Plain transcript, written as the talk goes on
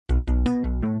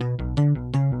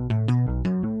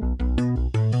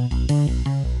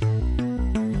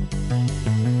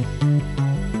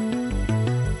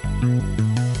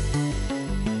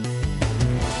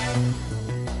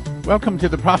Welcome to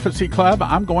the Prophecy Club.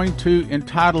 I'm going to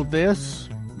entitle this,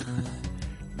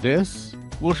 This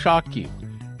Will Shock You.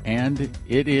 And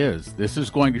it is. This is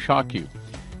going to shock you.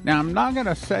 Now, I'm not going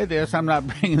to say this. I'm not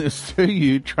bringing this to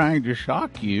you trying to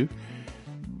shock you.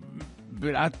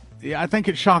 But I think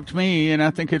it shocked me, and I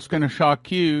think it's going to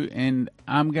shock you. And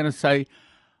I'm going to say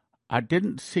I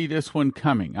didn't see this one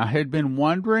coming. I had been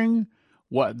wondering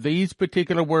what these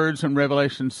particular words in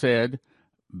Revelation said,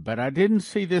 but I didn't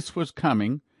see this was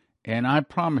coming. And I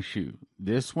promise you,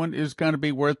 this one is going to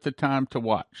be worth the time to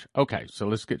watch. Okay, so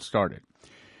let's get started.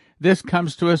 This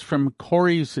comes to us from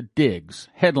Corey's Digs.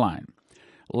 Headline,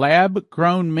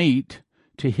 Lab-grown meat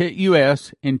to hit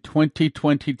U.S. in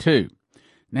 2022.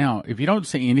 Now, if you don't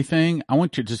see anything, I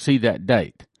want you to see that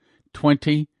date,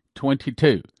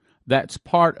 2022. That's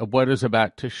part of what is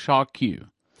about to shock you.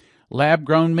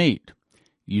 Lab-grown meat.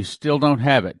 You still don't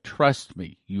have it. Trust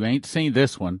me. You ain't seen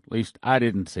this one. At least I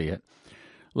didn't see it.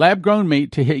 Lab-grown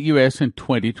meat to hit U.S. in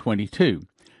 2022.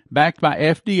 Backed by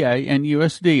FDA and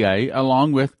USDA,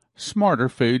 along with Smarter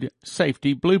Food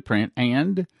Safety Blueprint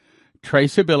and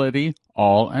traceability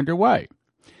all underway.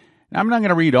 Now, I'm not going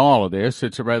to read all of this.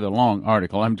 It's a rather long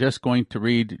article. I'm just going to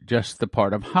read just the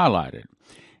part I've highlighted.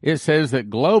 It says that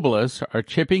globalists are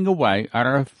chipping away at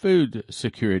our food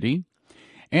security,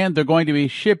 and they're going to be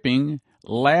shipping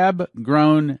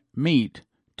lab-grown meat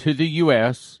to the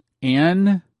U.S.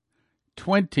 in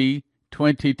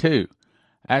 2022.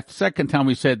 That's the second time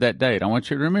we said that date. I want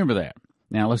you to remember that.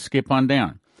 Now, let's skip on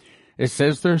down. It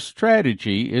says their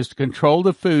strategy is to control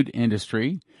the food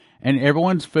industry and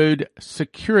everyone's food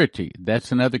security.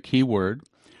 That's another key word.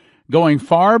 Going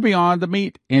far beyond the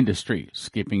meat industry.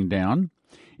 Skipping down.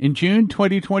 In June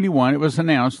 2021, it was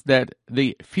announced that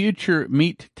the Future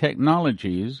Meat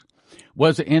Technologies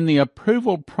was in the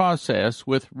approval process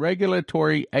with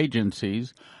regulatory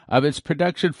agencies of its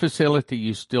production facility.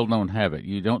 You still don't have it.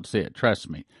 You don't see it. Trust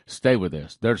me. Stay with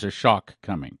this. There's a shock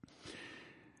coming.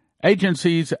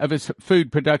 Agencies of its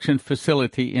food production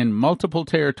facility in multiple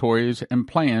territories and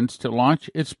plans to launch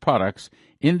its products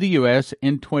in the U.S.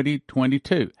 in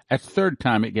 2022. That's the third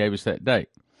time it gave us that date.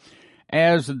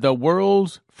 As the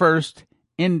world's first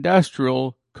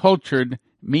industrial cultured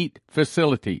meat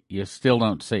facility. You still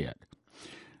don't see it.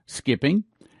 Skipping.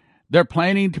 They're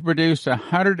planning to produce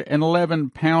 111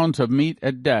 pounds of meat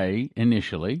a day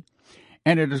initially,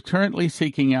 and it is currently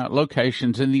seeking out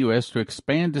locations in the U.S. to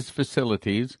expand its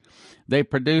facilities. They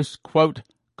produce, quote,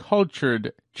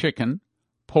 cultured chicken,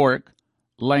 pork,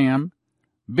 lamb,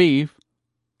 beef,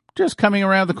 just coming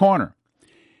around the corner.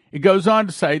 It goes on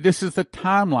to say this is the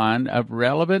timeline of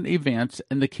relevant events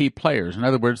and the key players. In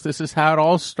other words, this is how it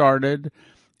all started,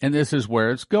 and this is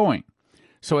where it's going.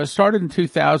 So it started in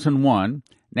 2001.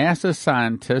 NASA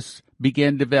scientists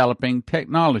began developing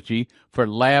technology for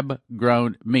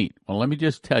lab-grown meat. Well, let me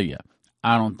just tell you,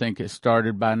 I don't think it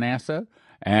started by NASA,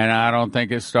 and I don't think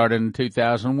it started in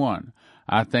 2001.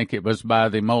 I think it was by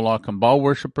the Moloch and Baal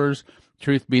worshippers.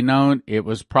 Truth be known, it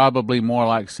was probably more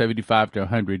like 75 to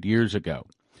 100 years ago.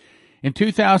 In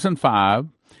 2005,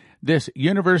 this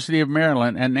University of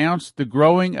Maryland announced the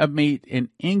growing of meat in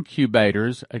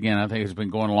incubators. Again, I think it's been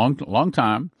going a long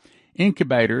time.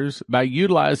 Incubators by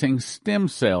utilizing stem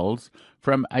cells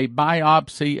from a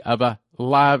biopsy of a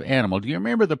live animal. Do you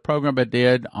remember the program I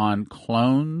did on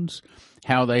clones?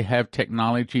 How they have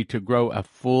technology to grow a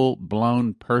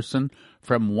full-blown person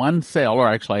from one cell, or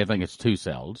actually I think it's two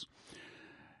cells,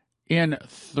 in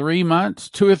 3 months,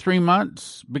 2 or 3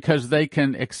 months, because they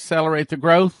can accelerate the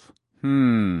growth?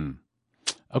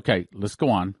 Okay, let's go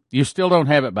on. You still don't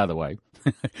have it, by the way.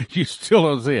 You still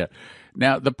don't see it.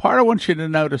 Now, the part I want you to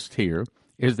notice here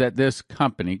is that this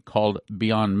company called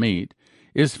Beyond Meat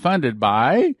is funded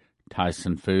by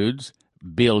Tyson Foods,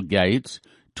 Bill Gates,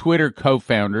 Twitter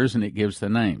co-founders, and it gives the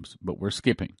names, but we're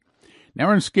skipping. Now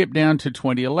we're going to skip down to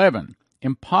 2011.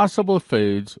 Impossible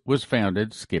Foods was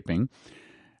founded, skipping,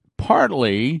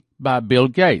 partly by Bill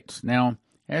Gates. Now,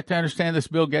 you have to understand this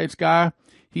Bill Gates guy.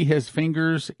 He has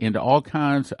fingers into all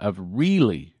kinds of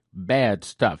really bad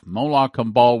stuff. Moloch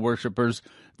and Baal worshippers,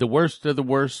 the worst of the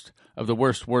worst of the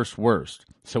worst.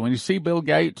 So when you see Bill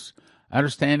Gates,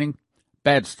 understanding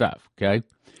bad stuff, okay?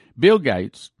 Bill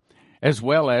Gates, as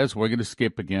well as, we're going to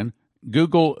skip again,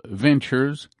 Google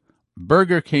Ventures,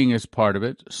 Burger King is part of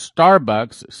it,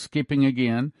 Starbucks, skipping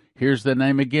again. Here's the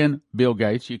name again, Bill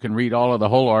Gates. You can read all of the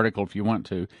whole article if you want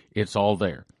to. It's all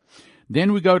there.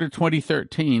 Then we go to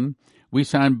 2013. We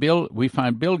find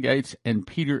Bill Gates and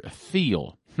Peter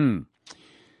Thiel.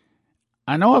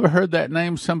 I know I've heard that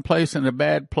name someplace in a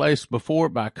bad place before,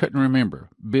 but I couldn't remember.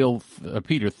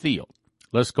 Peter Thiel.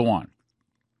 Let's go on.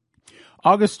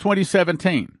 August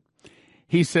 2017.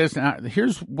 He says, now,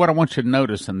 here's what I want you to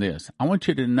notice in this. I want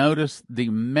you to notice the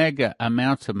mega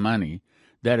amounts of money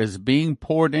that is being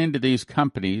poured into these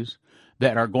companies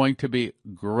that are going to be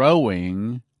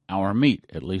growing our meat.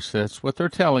 At least that's what they're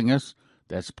telling us.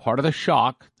 That's part of the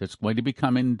shock that's going to be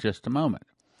coming in just a moment.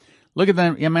 Look at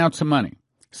the amounts of money.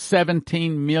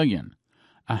 17 million,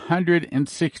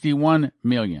 161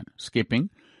 million, skipping,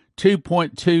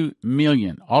 2.2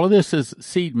 million. All of this is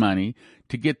seed money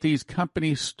to get these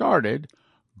companies started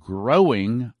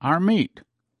growing our meat.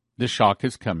 The shock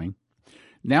is coming.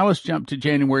 Now let's jump to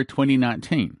January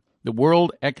 2019, the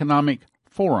World Economic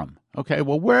Forum. Okay,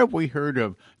 well, where have we heard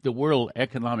of the World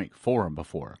Economic Forum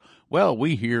before? Well,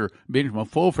 we hear Benjamin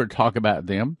Fulford talk about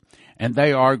them, and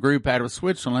they are a group out of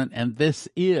Switzerland, and this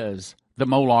is the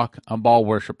Moloch and Baal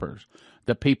worshippers,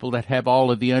 the people that have all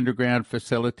of the underground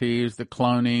facilities, the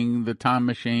cloning, the time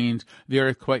machines, the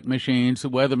earthquake machines, the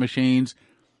weather machines.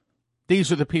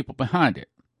 These are the people behind it,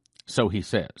 so he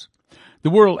says. The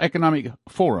World Economic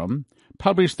Forum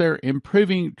published their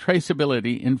Improving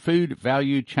Traceability in Food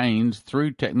Value Chains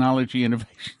Through Technology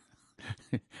Innovation.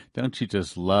 Don't you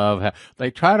just love how they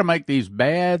try to make these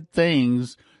bad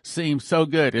things seem so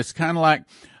good? It's kind of like,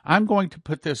 I'm going to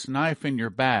put this knife in your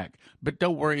back, but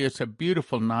don't worry, it's a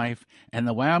beautiful knife, and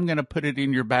the way I'm going to put it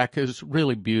in your back is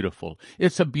really beautiful.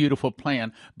 It's a beautiful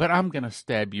plan, but I'm going to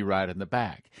stab you right in the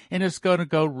back, and it's going to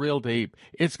go real deep.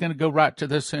 It's going to go right to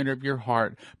the center of your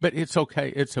heart, but it's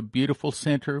okay. It's a beautiful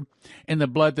center, and the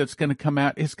blood that's going to come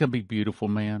out, it's going to be beautiful,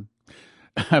 man.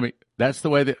 I mean, that's the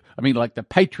way like the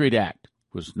Patriot Act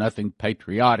was nothing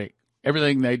patriotic.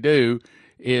 Everything they do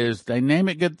is they name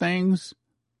it good things,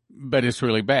 but it's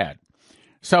really bad.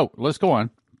 So let's go on.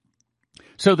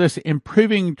 So this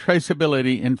improving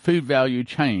traceability in food value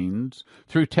chains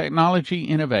through technology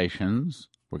innovations,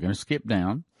 we're going to skip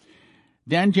down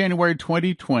January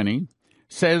 2020,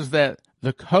 says that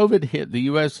the COVID hit the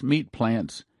U.S. meat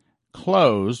plants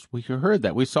closed. We heard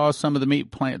that. We saw some of the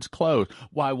meat plants closed.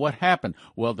 Why? What happened?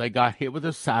 Well, they got hit with a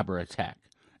cyber attack.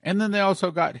 And then they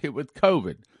also got hit with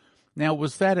COVID. Now,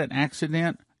 was that an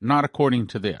accident? Not according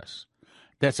to this.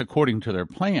 That's according to their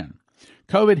plan.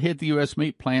 COVID hit the U.S.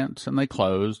 meat plants and they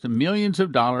closed, and millions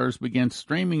of dollars began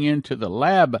streaming into the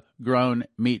lab-grown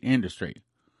meat industry.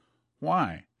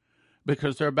 Why?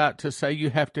 Because they're about to say you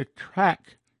have to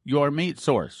track your meat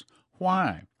source.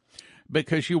 Why?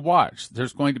 Because you watch,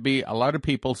 there's going to be a lot of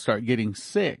people start getting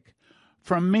sick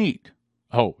from meat.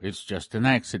 Oh, it's just an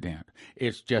accident.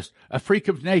 It's just a freak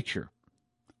of nature.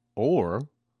 Or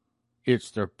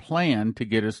it's their plan to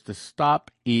get us to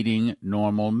stop eating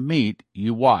normal meat.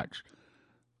 You watch.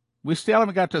 We still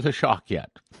haven't got to the shock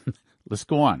yet. Let's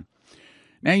go on.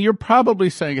 Now, you're probably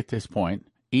saying at this point,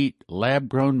 eat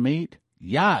lab-grown meat?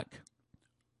 Yuck.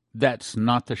 That's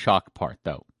not the shock part,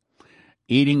 though.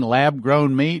 Eating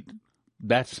lab-grown meat,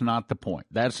 that's not the point.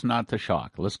 That's not the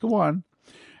shock. Let's go on.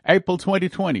 April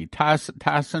 2020,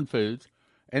 Tyson Foods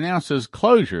announces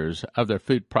closures of their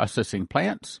food processing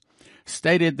plants,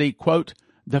 stated the, quote,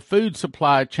 the food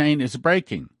supply chain is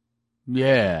breaking.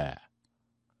 Yeah,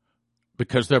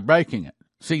 because they're breaking it.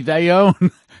 See, they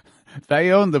own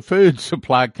the food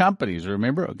supply companies,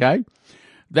 remember, okay?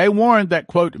 They warned that,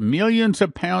 quote, millions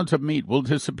of pounds of meat will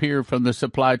disappear from the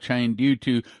supply chain due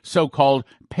to so-called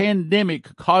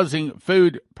pandemic causing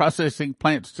food processing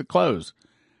plants to close.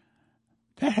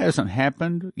 That hasn't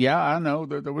happened. Yeah, I know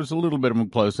there was a little bit of them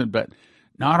closing, but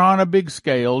not on a big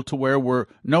scale to where we're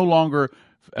no longer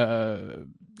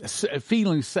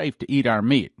feeling safe to eat our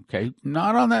meat, okay?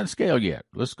 Not on that scale yet.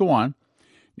 Let's go on.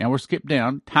 Now we're skipped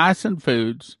down. Tyson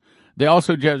Foods. They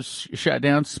also just shut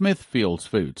down Smithfield's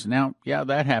Foods. Now, yeah,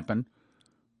 that happened,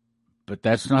 but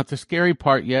that's not the scary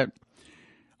part yet.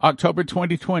 October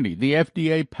 2020, the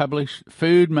FDA published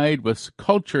food made with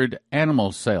cultured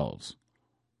animal cells.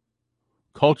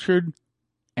 Cultured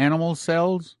animal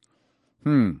cells?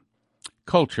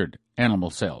 Cultured animal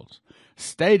cells.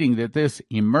 Stating that this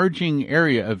emerging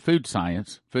area of food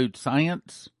science,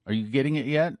 are you getting it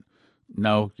yet?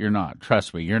 No, you're not.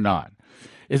 Trust me, you're not.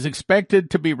 Is expected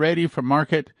to be ready for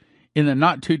market in the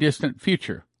not-too-distant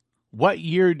future. What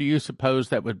year do you suppose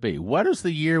that would be? What is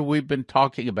the year we've been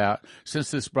talking about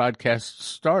since this broadcast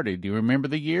started? Do you remember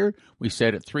the year? We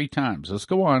said it 3 times. Let's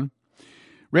go on.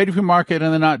 Ready for market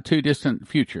in the not-too-distant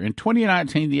future. In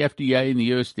 2019, the FDA and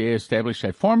the USDA established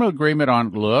a formal agreement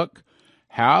on,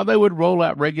 how they would roll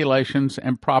out regulations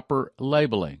and proper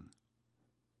labeling.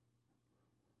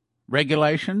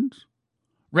 Regulations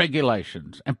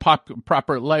and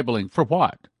proper labeling for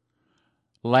what?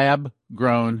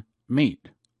 Lab-grown meat.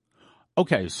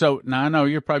 Okay, so now I know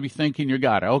you're probably thinking you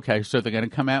got it. Okay, so they're going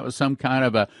to come out with some kind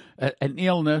of an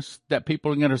illness that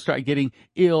people are going to start getting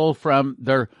ill from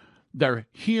their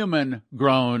human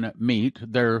grown meat.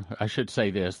 I should say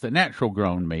this, the natural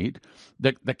grown meat,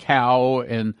 the cow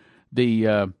and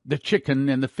the chicken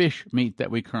and the fish meat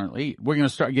that we currently eat. We're going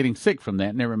to start getting sick from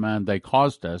that. Never mind, they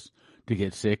caused us to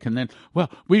get sick. And then,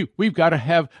 well, we've got to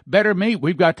have better meat.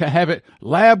 We've got to have it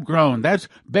lab grown. That's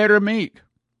better meat.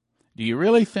 Do you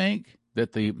really think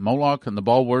that the Moloch and the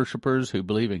Baal worshippers who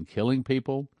believe in killing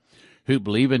people, who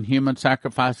believe in human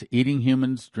sacrifice, eating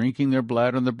humans, drinking their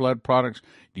blood and their blood products,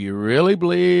 do you really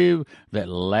believe that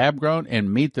lab-grown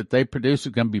and meat that they produce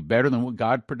is going to be better than what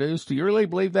God produced? Do you really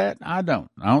believe that? I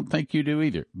don't. I don't think you do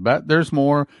either. But there's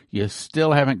more. You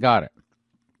still haven't got it.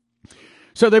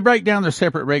 So they break down their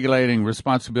separate regulating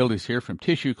responsibilities here from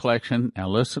tissue collection. Now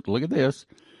listen, look at this.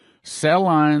 Cell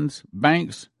lines,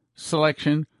 banks,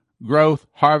 selection, growth,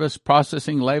 harvest,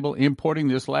 processing, label, importing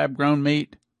this lab-grown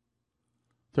meat.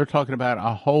 They're talking about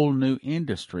a whole new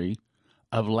industry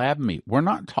of lab meat. We're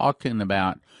not talking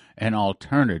about an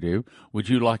alternative. Would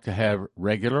you like to have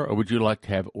regular, or would you like to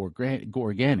have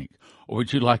organic? Or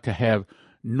would you like to have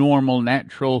normal,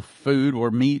 natural food or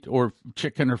meat or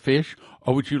chicken or fish?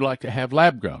 Or would you like to have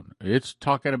lab-grown? It's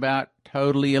talking about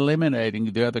totally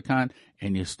eliminating the other kind,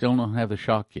 and you still don't have the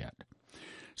shock yet.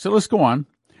 So let's go on.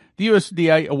 The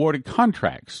USDA awarded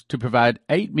contracts to provide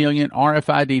 8 million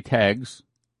RFID tags.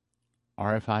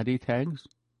 RFID tags?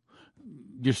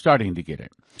 You're starting to get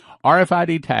it.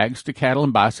 RFID tags to cattle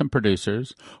and bison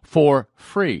producers for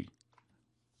free.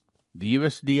 The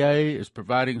USDA is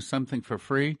providing something for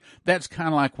free. That's kind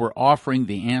of like we're offering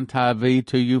the anti-V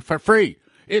to you for free.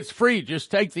 It's free.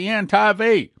 Just take the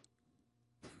anti-V.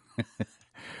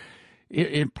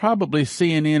 It probably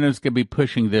CNN is going to be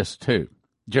pushing this too.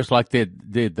 Just like they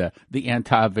did the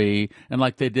anti-V and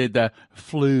like they did the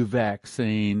flu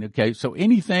vaccine. Okay, so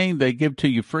anything they give to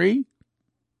you free,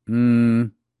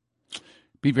 be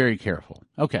very careful.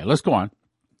 Okay, let's go on.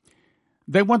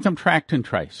 They want them tracked and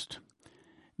traced.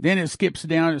 Then it skips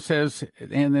down, it says,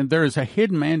 and then there is a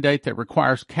hidden mandate that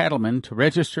requires cattlemen to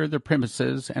register their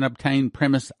premises and obtain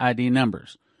premise ID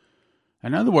numbers.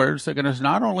 In other words, they're going to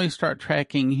not only start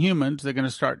tracking humans, they're going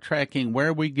to start tracking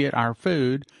where we get our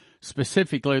food.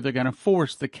 Specifically, they're going to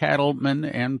force the cattlemen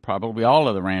and probably all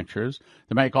of the ranchers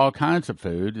to make all kinds of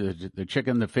food, the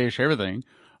chicken, the fish, everything,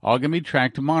 all going to be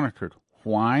tracked and monitored.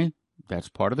 Why? That's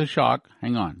part of the shock.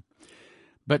 Hang on.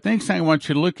 But the next thing I want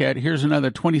you to look at, here's another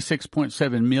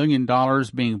 $26.7 million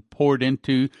being poured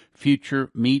into future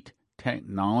meat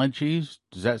technologies.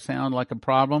 Does that sound like a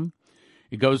problem?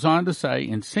 It goes on to say,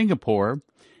 in Singapore,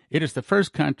 it is the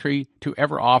first country to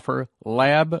ever offer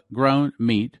lab-grown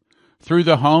meat through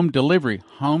the home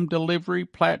delivery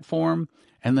platform,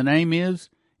 and the name is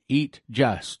Eat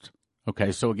Just.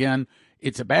 Okay, so again,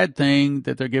 it's a bad thing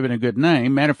that they're giving a good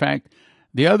name. Matter of fact,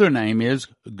 the other name is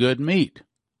Good Meat.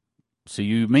 So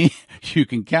you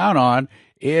can count on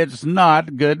it's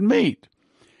not good meat.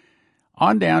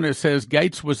 On down it says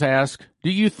Gates was asked, do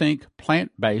you think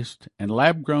plant-based and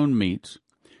lab-grown meats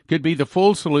could be the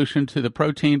full solution to the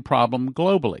protein problem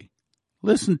globally?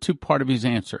 Listen to part of his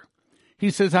answer.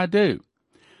 He says, I do.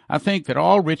 I think that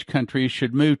all rich countries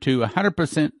should move to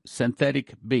 100%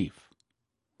 synthetic beef.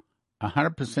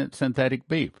 100% synthetic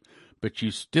beef. But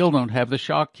you still don't have the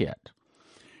shock yet.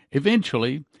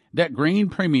 Eventually, that green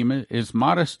premium is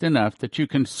modest enough that you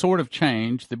can sort of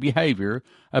change the behavior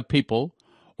of people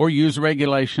or use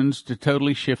regulations to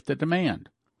totally shift the demand.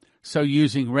 So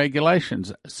using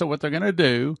regulations. So what they're going to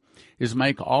do is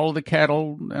make all of the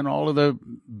cattle and all of the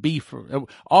beef,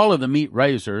 all of the meat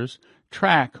raisers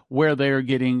track where they're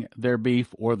getting their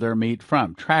beef or their meat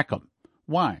from. Track them.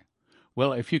 Why?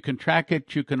 Well, if you can track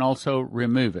it, you can also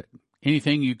remove it.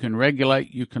 Anything you can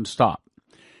regulate, you can stop.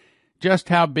 Just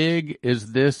how big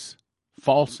is this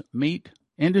false meat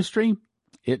industry?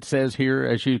 It says here,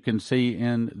 as you can see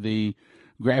in the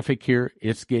graphic here,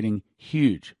 it's getting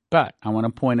huge. But I want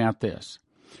to point out this.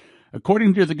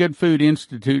 According to the Good Food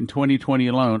Institute in 2020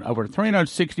 alone, over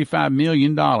 $365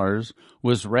 million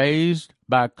was raised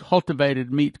by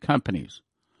cultivated meat companies.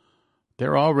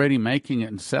 They're already making it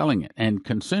and selling it and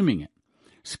consuming it.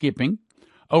 Skipping,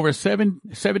 over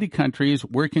 70 countries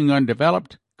working on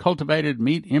developed cultivated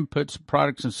meat inputs,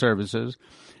 products, and services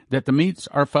that the meats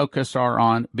are focused are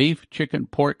on beef, chicken,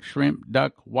 pork, shrimp,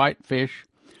 duck, whitefish,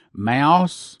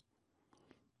 mouse.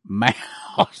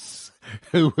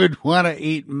 Who would want to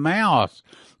eat mouse?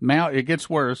 It gets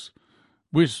worse.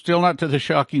 We're still not to the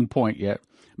shocking point yet.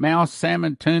 Mouse,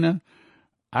 salmon, tuna.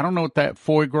 I don't know what that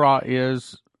foie gras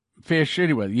is. Fish,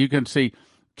 anyway. You can see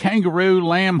kangaroo,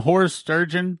 lamb, horse,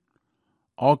 sturgeon.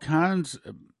 all kinds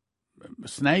of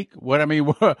snake. What do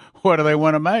they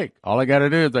want to make? All they got to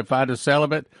do is they find a cell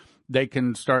of it, they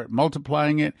can start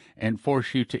multiplying it and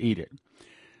force you to eat it.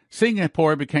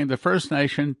 Singapore became the first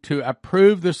nation to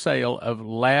approve the sale of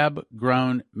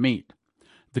lab-grown meat.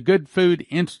 The Good Food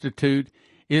Institute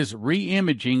is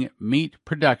re-imaging meat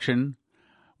production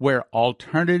where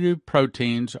alternative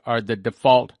proteins are the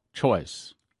default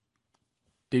choice.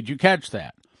 Did you catch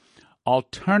that?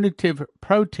 Alternative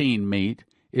protein meat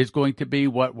is going to be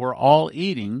what we're all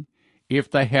eating if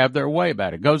they have their way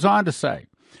about it. It goes on to say,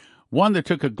 one that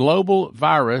took a global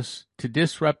virus to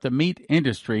disrupt the meat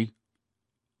industry.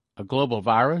 A global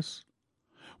virus?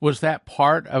 Was that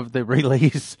part of the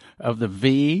release of the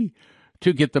V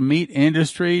to get the meat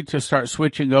industry to start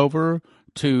switching over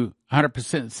to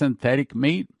 100% synthetic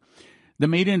meat? The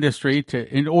meat industry,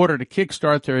 in order to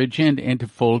kickstart their agenda into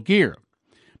full gear.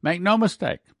 Make no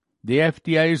mistake, the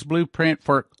FDA's blueprint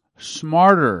for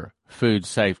smarter food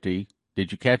safety.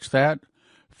 Did you catch that?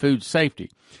 Food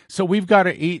safety. So we've got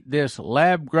to eat this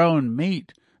lab-grown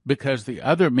meat because the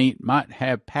other meat might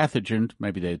have pathogens,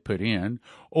 maybe they put in,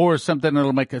 or something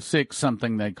that'll make us sick,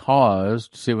 something they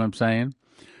caused. See what I'm saying?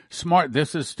 Smart.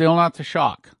 This is still not the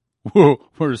shock.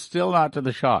 We're still not to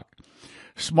the shock.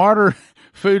 Smarter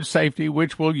food safety,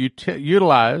 which will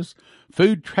utilize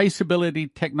food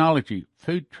traceability technology.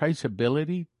 Food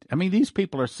traceability? I mean, these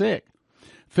people are sick.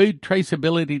 Food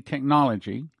traceability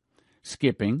technology,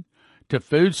 skipping, to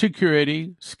food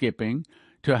security, skipping,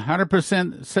 to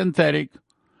 100% synthetic.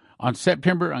 On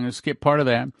September, I'm going to skip part of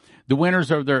that, the winners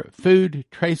of their Food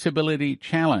Traceability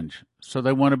Challenge. So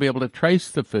they want to be able to trace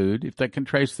the food. If they can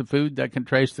trace the food, they can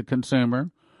trace the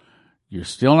consumer. You're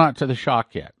still not to the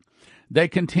shock yet. They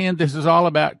contend this is all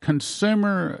about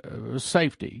consumer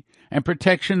safety and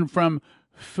protection from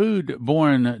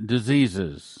foodborne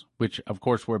diseases, which, of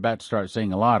course, we're about to start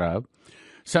seeing a lot of.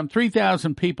 Some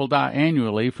 3,000 people die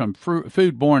annually from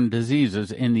foodborne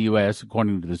diseases in the U.S.,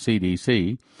 according to the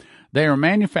CDC. They are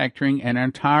manufacturing an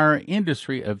entire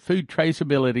industry of food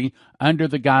traceability under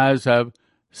the guise of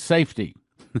safety.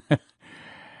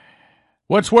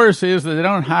 What's worse is that they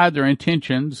don't hide their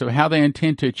intentions of how they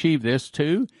intend to achieve this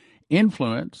to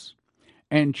influence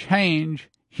and change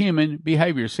human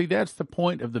behavior. See, that's the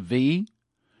point of the V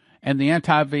and the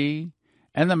anti-V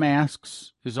and the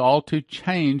masks is all to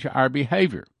change our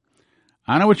behavior.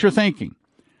 I know what you're thinking.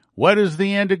 What is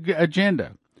the end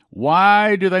agenda?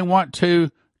 Why do they want to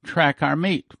track our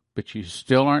meat? But you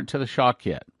still aren't to the shock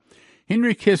yet.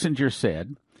 Henry Kissinger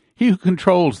said, he who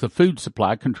controls the food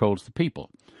supply controls the people.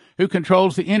 Who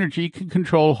controls the energy can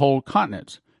control whole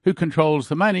continents. Who controls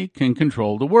the money can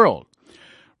control the world.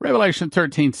 Revelation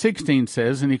 13:16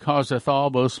 says, and he causeth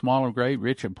all, both small and great,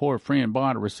 rich and poor, free and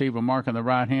bond, to receive a mark on their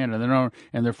right hand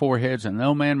and their foreheads, and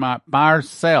no man might buy or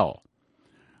sell.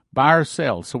 Buy or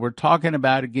sell. So we're talking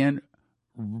about, again,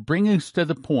 bringing us to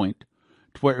the point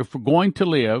to where if we're going to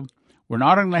live, we're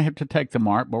not only going to have to take the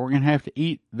mark, but we're going to have to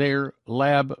eat their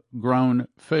lab-grown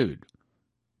food.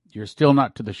 You're still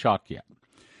not to the shock yet.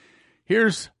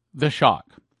 Here's the shock.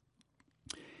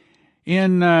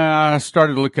 I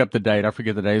started to look up the date. I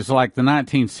forget the date. It's like the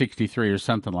 1963 or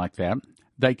something like that.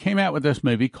 They came out with this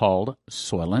movie called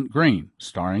Soylent Green,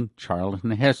 starring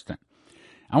Charlton Heston.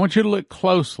 I want you to look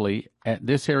closely at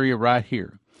this area right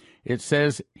here. It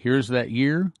says, here's that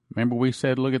year. Remember we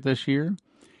said, look at this year?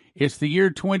 It's the year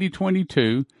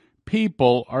 2022.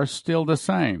 People are still the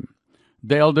same.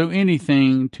 They'll do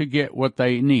anything to get what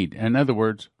they need. In other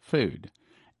words, food.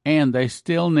 And they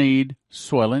still need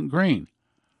Soylent Green.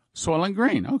 Soylent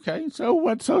Green. Okay, so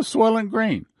what's so Soylent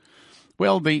Green?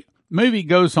 Well, the movie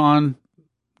goes on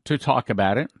to talk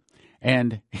about it.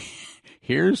 And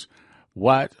here's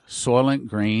what Soylent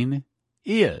Green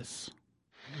is.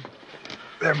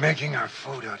 They're making our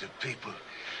food out of people.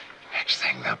 Next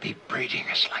thing, they'll be breeding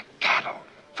us like cattle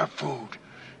for food.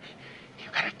 You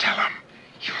gotta tell them.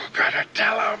 You gotta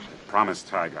tell them. Promise,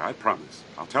 Tiger. I promise.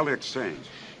 I'll tell the exchange.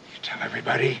 You tell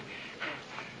everybody.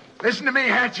 Listen to me,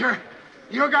 Hatcher.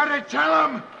 You gotta tell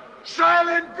them.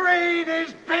 Soylent Green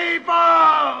is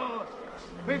people.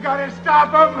 We've gotta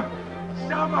stop them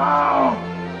somehow.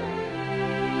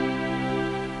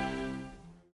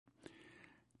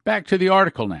 Back to the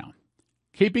article now.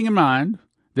 Keeping in mind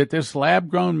that this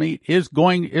lab-grown meat isn't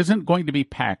going to be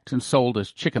packed and sold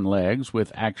as chicken legs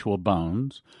with actual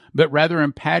bones, but rather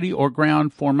in patty or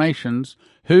ground formations,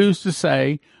 who's to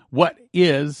say what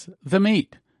is the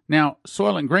meat? Now,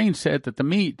 Soylent Green said that the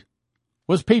meat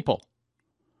was people.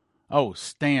 Oh,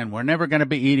 Stan, we're never going to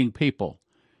be eating people.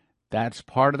 That's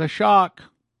part of the shock.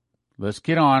 Let's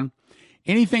get on.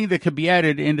 Anything that could be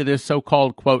added into this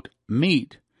so-called, quote,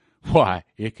 meat Why,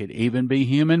 it could even be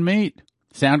human meat.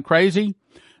 Sound crazy?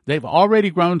 They've already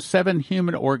grown 7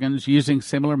 human organs using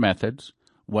similar methods.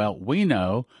 Well, we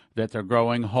know that they're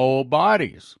growing whole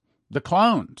bodies, the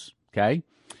clones, okay?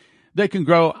 They can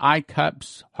grow eye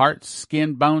cups, hearts,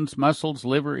 skin, bones, muscles,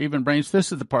 liver, even brains.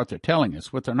 This is the part they're telling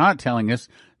us. What they're not telling us,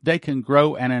 they can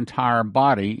grow an entire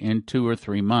body in 2 or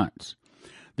 3 months.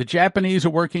 The Japanese are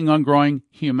working on growing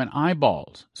human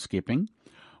eyeballs. Skipping.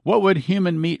 What would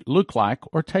human meat look like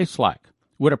or taste like?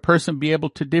 Would a person be able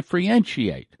to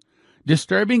differentiate?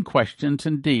 Disturbing questions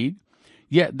indeed,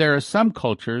 yet there are some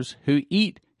cultures who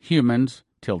eat humans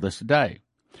till this day.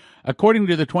 According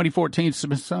to the 2014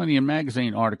 Smithsonian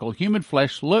Magazine article, human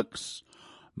flesh looks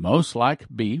most like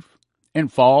beef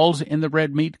and falls in the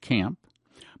red meat camp,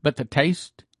 but the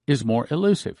taste is more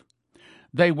elusive.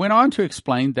 They went on to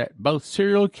explain that both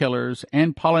serial killers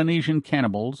and Polynesian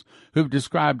cannibals who've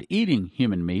described eating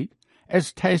human meat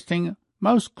as tasting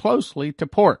most closely to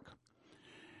pork.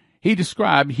 He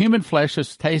described human flesh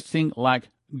as tasting like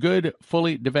good,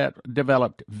 fully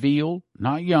developed veal,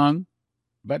 not young,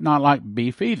 but not like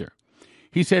beef either.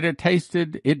 He said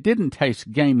it didn't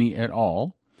taste gamey at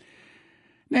all.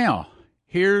 Now,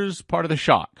 here's part of the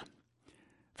shock.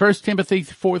 1 Timothy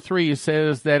 4:3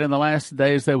 says that in the last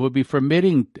days they will be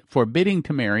forbidding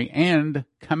to marry and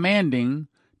commanding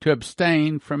to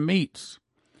abstain from meats.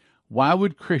 Why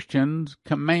would Christians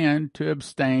command to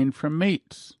abstain from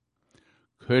meats?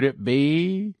 Could it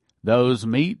be those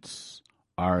meats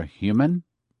are human?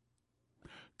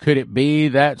 Could it be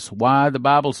that's why the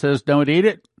Bible says don't eat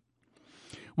it?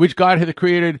 Which God hath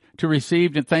created to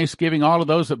receive in thanksgiving all of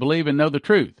those that believe and know the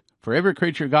truth. For every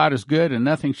creature God is good, and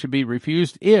nothing should be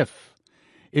refused if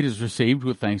it is received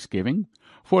with thanksgiving.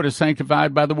 For it is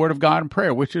sanctified by the word of God and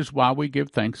prayer, which is why we give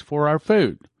thanks for our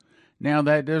food. Now,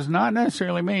 that does not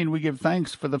necessarily mean we give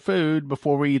thanks for the food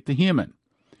before we eat the human.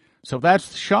 So that's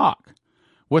the shock.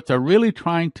 What they're really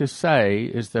trying to say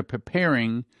is they're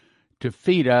preparing to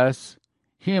feed us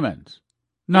humans.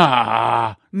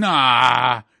 Nah,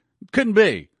 couldn't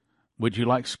be. Would you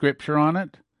like scripture on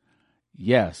it?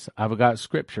 Yes, I've got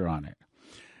scripture on it.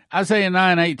 Isaiah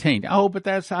 9:18. Oh, but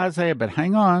that's Isaiah. But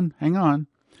hang on.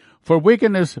 For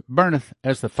wickedness burneth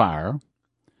as the fire.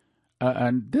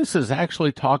 And this is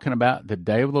actually talking about the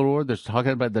day of the Lord. That's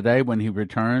talking about the day when he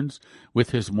returns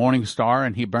with his morning star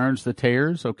and he burns the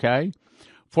tares, okay?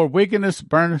 For wickedness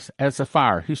burneth as the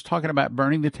fire. He's talking about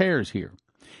burning the tares here.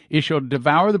 It shall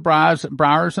devour the briars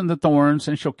and the thorns,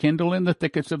 and shall kindle in the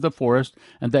thickets of the forest,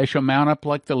 and they shall mount up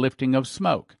like the lifting of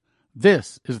smoke.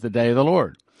 This is the day of the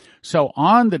Lord. So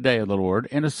on the day of the Lord,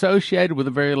 and associated with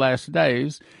the very last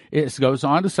days, it goes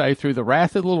on to say, through the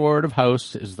wrath of the Lord of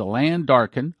hosts is the land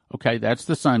darkened. Okay, that's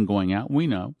the sun going out, we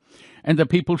know. And the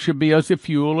people should be as the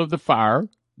fuel of the fire.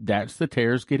 That's the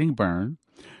tares getting burned.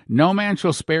 No man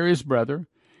shall spare his brother.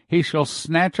 He shall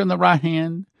snatch on the right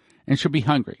hand, and shall be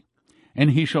hungry.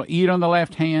 And he shall eat on the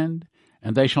left hand,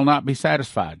 and they shall not be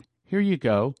satisfied. Here you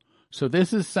go. So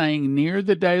this is saying near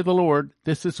the day of the Lord,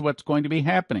 this is what's going to be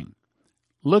happening.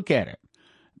 Look at it.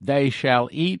 They shall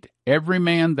eat every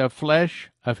man the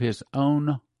flesh of his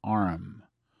own arm.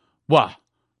 Well,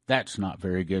 that's not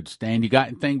very good, Stan. You got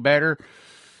anything better?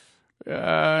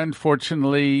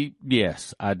 Unfortunately,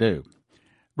 yes, I do.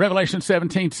 Revelation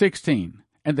 17:16.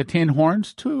 And the 10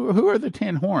 horns, who are the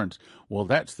 10 horns? Well,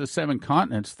 that's the 7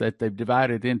 continents that they've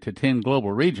divided into 10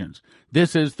 global regions.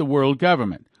 This is the world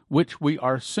government, which we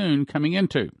are soon coming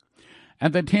into.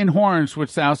 And the 10 horns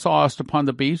which thou sawest upon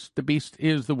the beast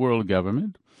is the world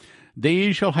government.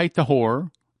 These shall hate the whore.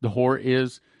 The whore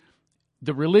is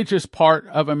the religious part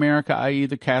of America, i.e.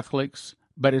 the Catholics,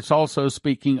 but it's also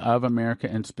speaking of America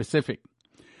in specific.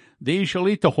 These shall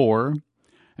eat the whore,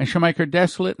 and shall make her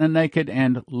desolate and naked,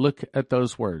 and look at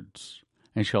those words,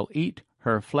 and shall eat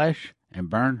her flesh and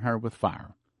burn her with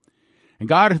fire. And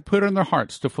God hath put on their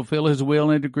hearts to fulfill his will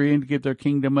and decree, and to give their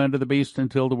kingdom unto the beast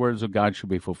until the words of God shall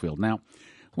be fulfilled. Now,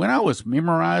 when I was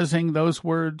memorizing those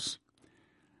words,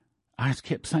 I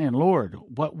kept saying, Lord,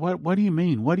 what do you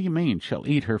mean? What do you mean? Shall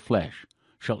eat her flesh.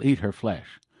 Shall eat her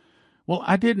flesh. Well,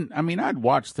 I'd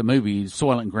watched the movie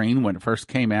Soylent Green when it first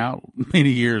came out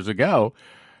many years ago,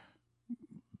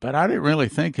 but I didn't really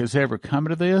think it's ever come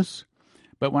to this.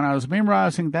 But when I was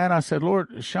memorizing that, I said,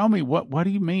 Lord, show me, what do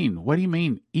you mean? What do you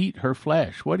mean, eat her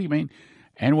flesh? What do you mean?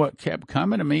 And what kept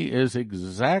coming to me is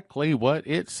exactly what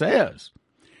it says.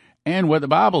 And what the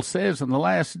Bible says in the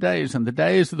last days, in the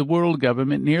days of the world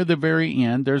government, near the very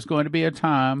end, there's going to be a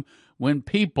time when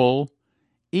people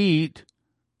eat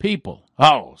people.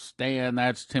 Oh, Stan,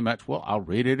 that's too much. Well, I'll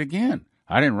read it again.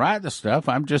 I didn't write the stuff.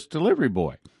 I'm just delivery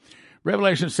boy.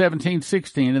 Revelation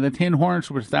 17:16, and the 10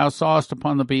 horns which thou sawest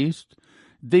upon the beast,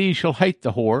 these shall hate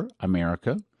the whore,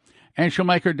 America, and shall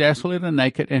make her desolate and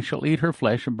naked, and shall eat her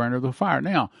flesh and burn her with fire.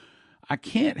 Now, I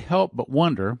can't help but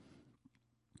wonder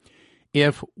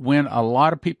if when a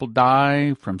lot of people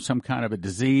die from some kind of a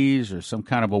disease or some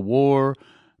kind of a war,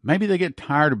 maybe they get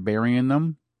tired of burying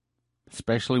them,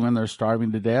 especially when they're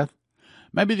starving to death.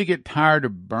 Maybe they get tired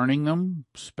of burning them,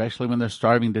 especially when they're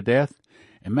starving to death.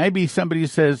 And maybe somebody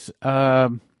says,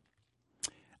 I'm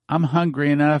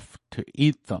hungry enough to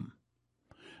eat them.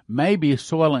 Maybe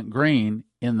Soylent Green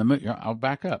in the movie. I'll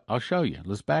back up. I'll show you.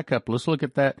 Let's back up. Let's look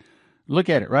at that. Look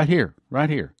at it right here. Right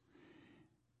here.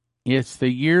 It's the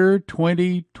year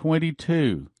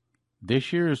 2022.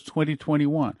 This year is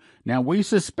 2021. Now, we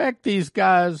suspect these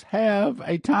guys have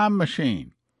a time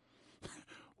machine.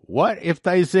 What if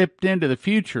they zipped into the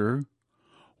future?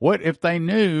 What if they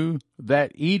knew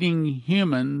that eating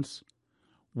humans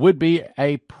would be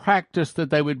a practice that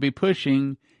they would be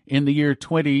pushing in the year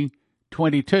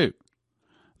 2022?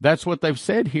 That's what they've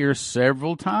said here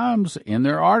several times in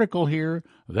their article here.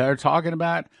 They're talking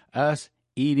about us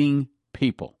eating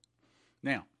people.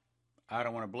 Now, I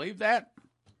don't want to believe that,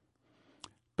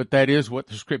 but that is what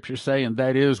the scriptures say, and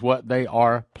that is what they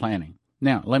are planning.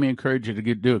 Now, let me encourage you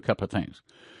to do a couple of things.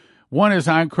 One is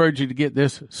I encourage you to get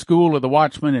this School of the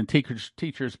Watchman and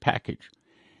Teachers package.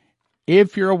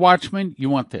 If you're a watchman, you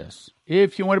want this.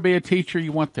 If you want to be a teacher,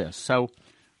 you want this. So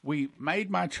we made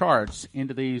my charts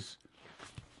into these.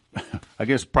 I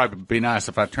guess it'd probably be nice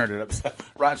if I turned it up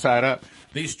right side up.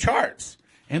 These charts,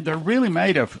 and they're really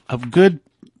made of good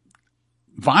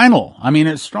vinyl. I mean,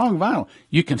 it's strong vinyl.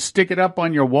 You can stick it up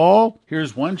on your wall.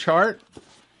 Here's one chart.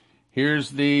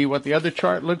 Here's what the other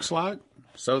chart looks like.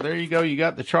 So there you go. You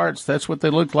got the charts. That's what they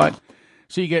look like.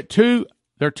 So you get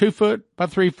they're 2 foot by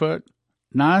 3 foot.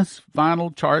 Nice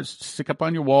vinyl charts to stick up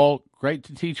on your wall. Great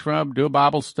to teach from, do a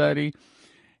Bible study.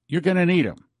 You're going to need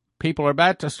them. People are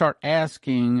about to start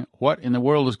asking what in the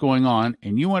world is going on,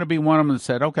 and you want to be one of them that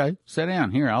said, okay, sit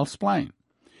down here, I'll explain.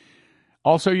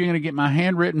 Also, you're going to get my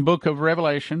handwritten book of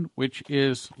Revelation, which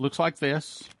looks like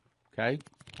this, okay?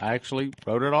 I actually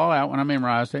wrote it all out when I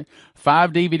memorized it.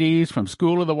 5 DVDs from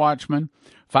School of the Watchman,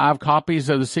 5 copies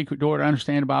of The Secret Door to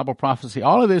Understand Bible Prophecy.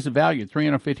 All of this is valued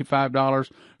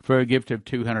 $355 for a gift of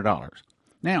 $200.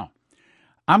 Now,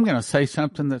 I'm going to say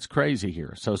something that's crazy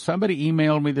here. So somebody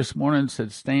emailed me this morning and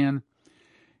said, Stan,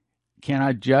 can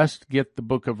I just get the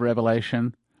book of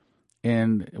Revelation?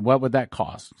 And what would that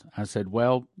cost? I said,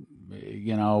 well,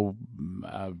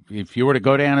 if you were to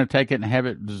go down and take it and have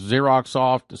it Xerox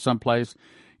off to someplace,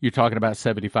 you're talking about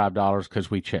 $75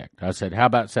 because we checked. I said, how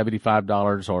about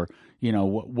 $75 or,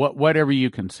 whatever you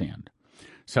can send.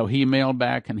 So he mailed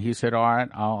back and he said, all right,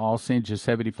 I'll send you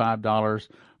 $75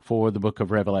 for the book of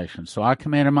Revelation. So I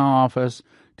commanded my office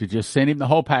to just send him the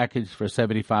whole package for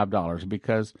 $75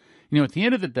 because, at the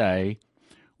end of the day,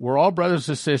 we're all brothers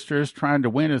and sisters trying to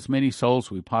win as many souls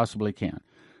as we possibly can.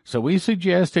 So we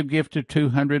suggest a gift of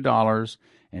 $200,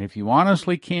 and if you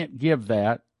honestly can't give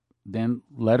that, then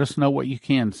let us know what you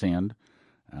can send.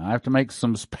 I have to make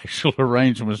some special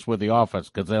arrangements with the office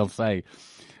because they'll say,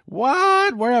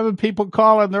 what? We're having people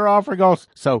calling, they're offering us.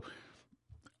 So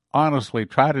honestly,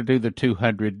 try to do the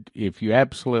 200. If you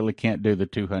absolutely can't do the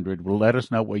 200, well, let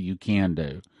us know what you can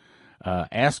do.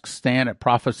 Ask Stan at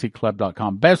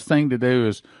prophecyclub.com. Best thing to do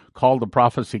is call the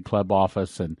Prophecy Club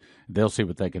office, and they'll see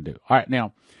what they can do. All right,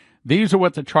 now, these are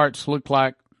what the charts look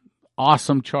like.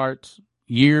 Awesome charts,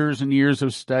 years and years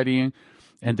of studying.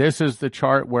 And this is the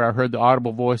chart where I heard the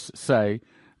audible voice say,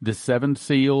 the 7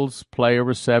 seals play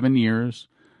over 7 years.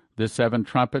 The 7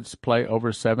 trumpets play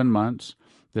over 7 months.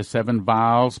 The 7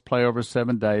 vials play over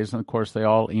 7 days. And, of course, they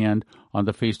all end on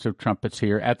the Feast of Trumpets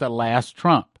here at the last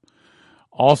trump.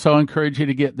 Also encourage you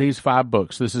to get these 5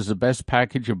 books. This is the best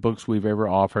package of books we've ever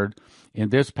offered. In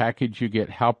this package, you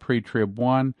get How Pre-Trib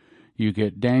 1, you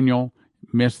get Daniel,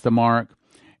 Miss the Mark,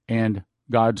 and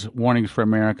God's Warnings for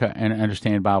America and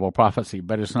Understand Bible Prophecy.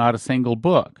 But it's not a single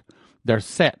book. They're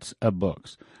sets of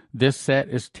books. This set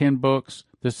is 10 books.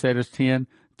 This set is 10.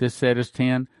 This set is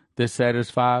 10. This set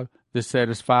is 5. This set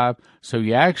is 5. So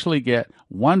you actually get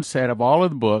one set of all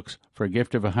of the books for a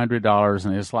gift of $100,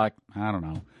 and it's like, I don't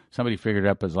know, somebody figured it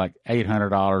up as like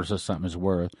 $800 or something is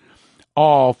worth.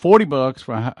 All 40 books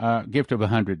for a gift of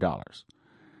 $100.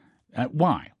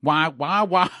 Why?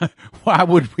 Why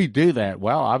would we do that?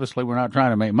 Well, obviously we're not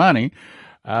trying to make money.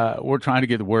 We're trying to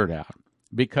get the word out.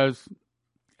 Because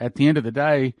at the end of the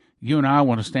day, you and I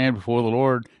want to stand before the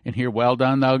Lord and hear, well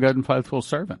done, thou good and faithful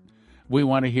servant. We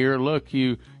want to hear, look,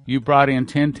 you brought in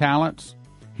 10 talents.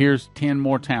 Here's 10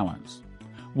 more talents.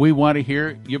 We want to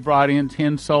hear you brought in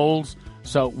 10 souls,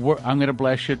 so I'm going to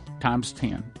bless you times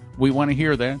 10. We want to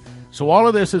hear that. So all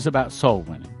of this is about soul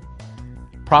winning.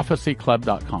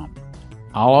 prophecyclub.com.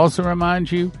 I'll also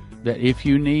remind you that if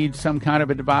you need some kind of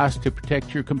a device to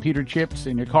protect your computer chips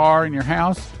in your car, in your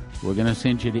house, we're going to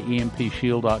send you to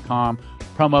empshield.com,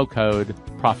 promo code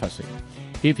prophecy.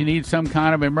 If you need some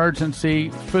kind of emergency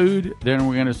food, then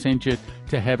we're going to send you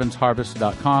to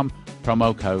heavensharvest.com,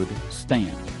 promo code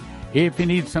STAN. If you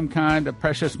need some kind of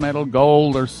precious metal,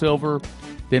 gold or silver,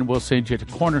 then we'll send you to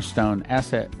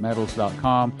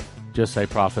cornerstoneassetmetals.com. Just say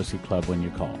Prophecy Club when you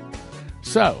call.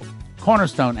 So,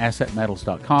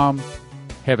 cornerstoneassetmetals.com,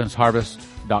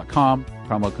 heavensharvest.com,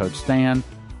 promo code STAN,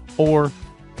 or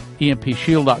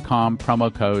empshield.com,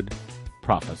 promo code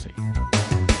prophecy.